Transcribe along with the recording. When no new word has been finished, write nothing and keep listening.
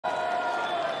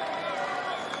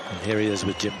And here he is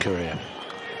with Jim Courier.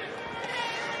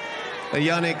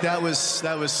 Jannik, that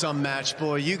was some match,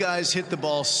 boy. You guys hit the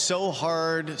ball so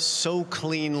hard, so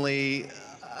cleanly.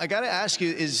 I got to ask you,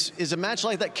 is a match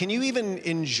like that, can you even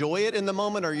enjoy it in the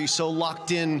moment? Or are you so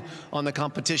locked in on the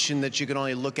competition that you can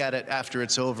only look at it after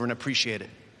it's over and appreciate it?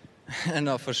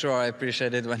 No, for sure, I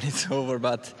appreciate it when it's over,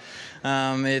 but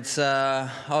it's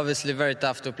obviously very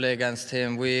tough to play against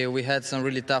him. We had some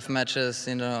really tough matches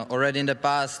already in the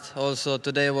past. Also,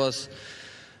 today was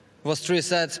 3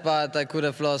 sets, but I could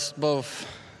have lost both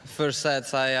first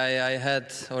sets. He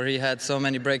had so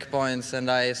many break points,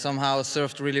 and I somehow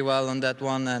served really well on that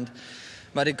one.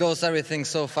 But it goes everything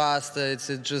so fast. It's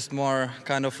just more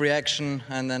kind of reaction,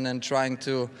 and then trying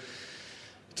to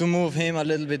move him a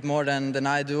little bit more than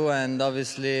I do. And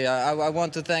obviously, I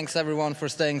want to thank everyone for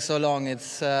staying so long.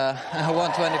 It's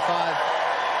 125.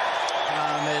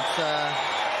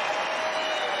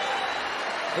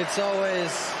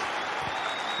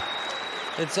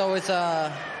 It's always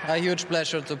a huge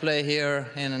pleasure to play here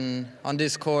on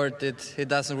this court. It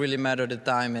doesn't really matter the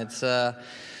time.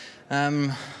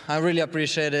 I really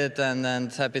appreciate it,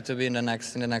 and happy to be in the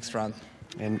next round.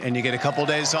 And you get a couple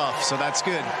days off, so that's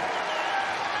good.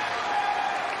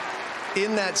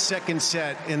 In that second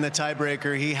set, in the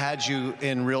tiebreaker, he had you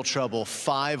in real trouble,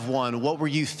 5-1. What were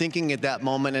you thinking at that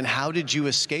moment, and how did you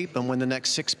escape and win the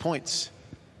next 6 points?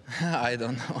 I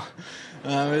don't know.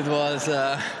 It was...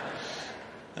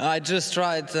 I just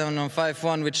tried on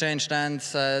 5-1. We changed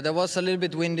hands. There was a little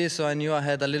bit windy, so I knew I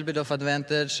had a little bit of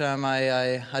advantage.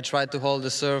 I tried to hold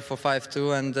the serve for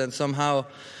 5-2, and then somehow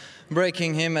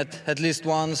breaking him at least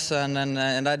once, and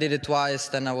I did it twice.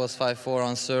 Then I was 5-4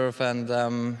 on serve, and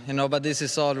but this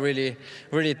is all really,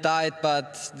 really tight.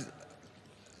 But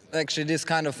actually, this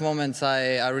kind of moments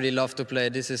I really love to play.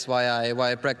 This is why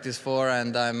I practice for,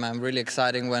 and I'm really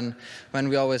exciting when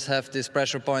we always have these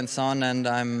pressure points on, and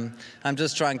I'm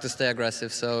just trying to stay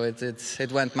aggressive. So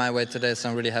it went my way today, so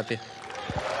I'm really happy.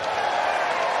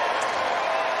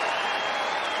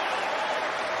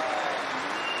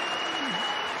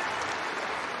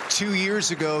 Two years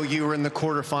ago, you were in the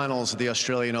quarterfinals of the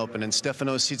Australian Open, and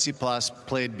Stefanos Tsitsipas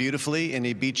played beautifully, and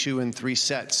he beat you in 3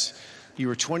 sets. You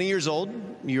were 20 years old,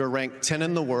 you were ranked 10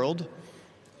 in the world,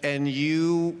 and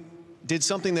you did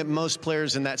something that most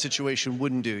players in that situation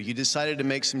wouldn't do. You decided to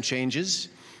make some changes,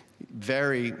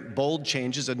 very bold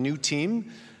changes, a new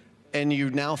team, and you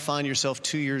now find yourself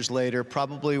 2 years later,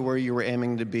 probably where you were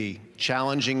aiming to be.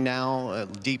 Challenging now,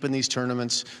 deep in these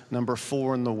tournaments, number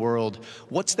 4 in the world.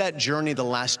 What's that journey the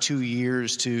last 2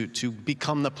 years to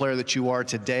become the player that you are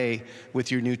today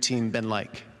with your new team been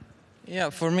like? Yeah,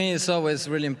 for me it's always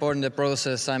really important, the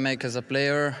process I make as a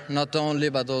player, not only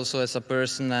but also as a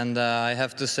person. And I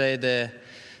have to say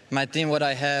my team, what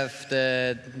I have,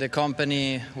 the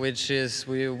company, which is,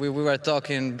 we were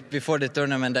talking before the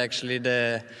tournament actually,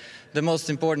 the most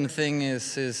important thing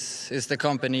is the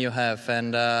company you have,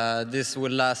 and this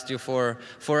will last you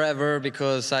forever,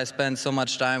 because I spend so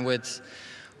much time with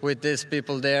these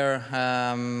people there,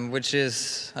 which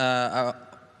is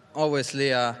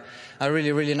obviously a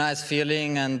really, really nice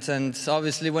feeling, and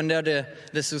obviously when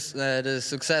the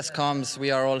success comes, we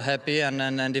are all happy,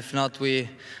 and if not, we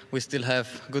still have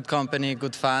good company,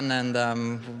 good fun, and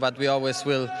but we always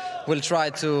will try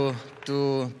to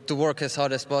work as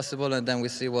hard as possible, and then we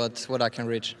see what I can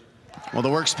reach. Well, the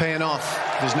work's paying off,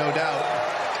 there's no doubt.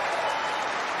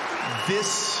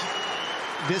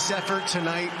 This effort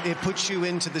tonight, it puts you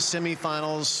into the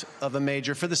semifinals of a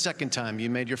major for the second time. You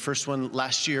made your first one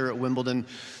last year at Wimbledon,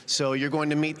 so you're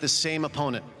going to meet the same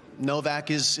opponent.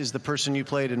 Novak is the person you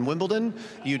played in Wimbledon.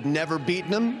 You'd never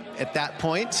beaten him at that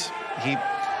point.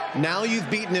 Now you've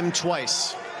beaten him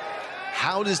twice.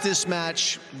 How does this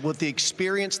match, with the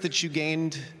experience that you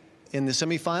gained in the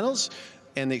semifinals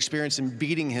and the experience in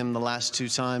beating him the last 2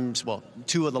 times, well,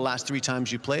 2 of the last 3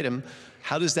 times you played him,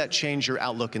 how does that change your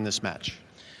outlook in this match?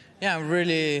 Yeah, I'm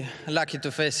really lucky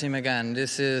to face him again.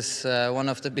 This is one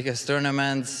of the biggest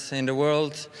tournaments in the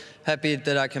world. Happy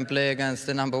that I can play against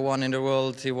the number 1 in the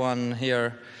world. He won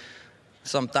here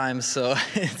sometimes, so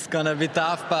it's gonna be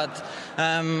tough, but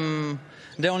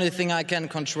the only thing I can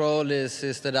control is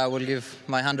that I will give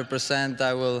my 100%.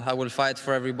 I will fight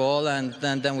for every ball, and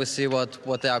then we see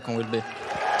what the outcome will be.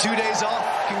 2 days off.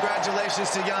 Congratulations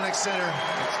to Jannik Sinner.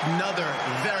 Another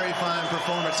very fine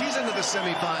performance. He's into the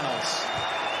semifinals.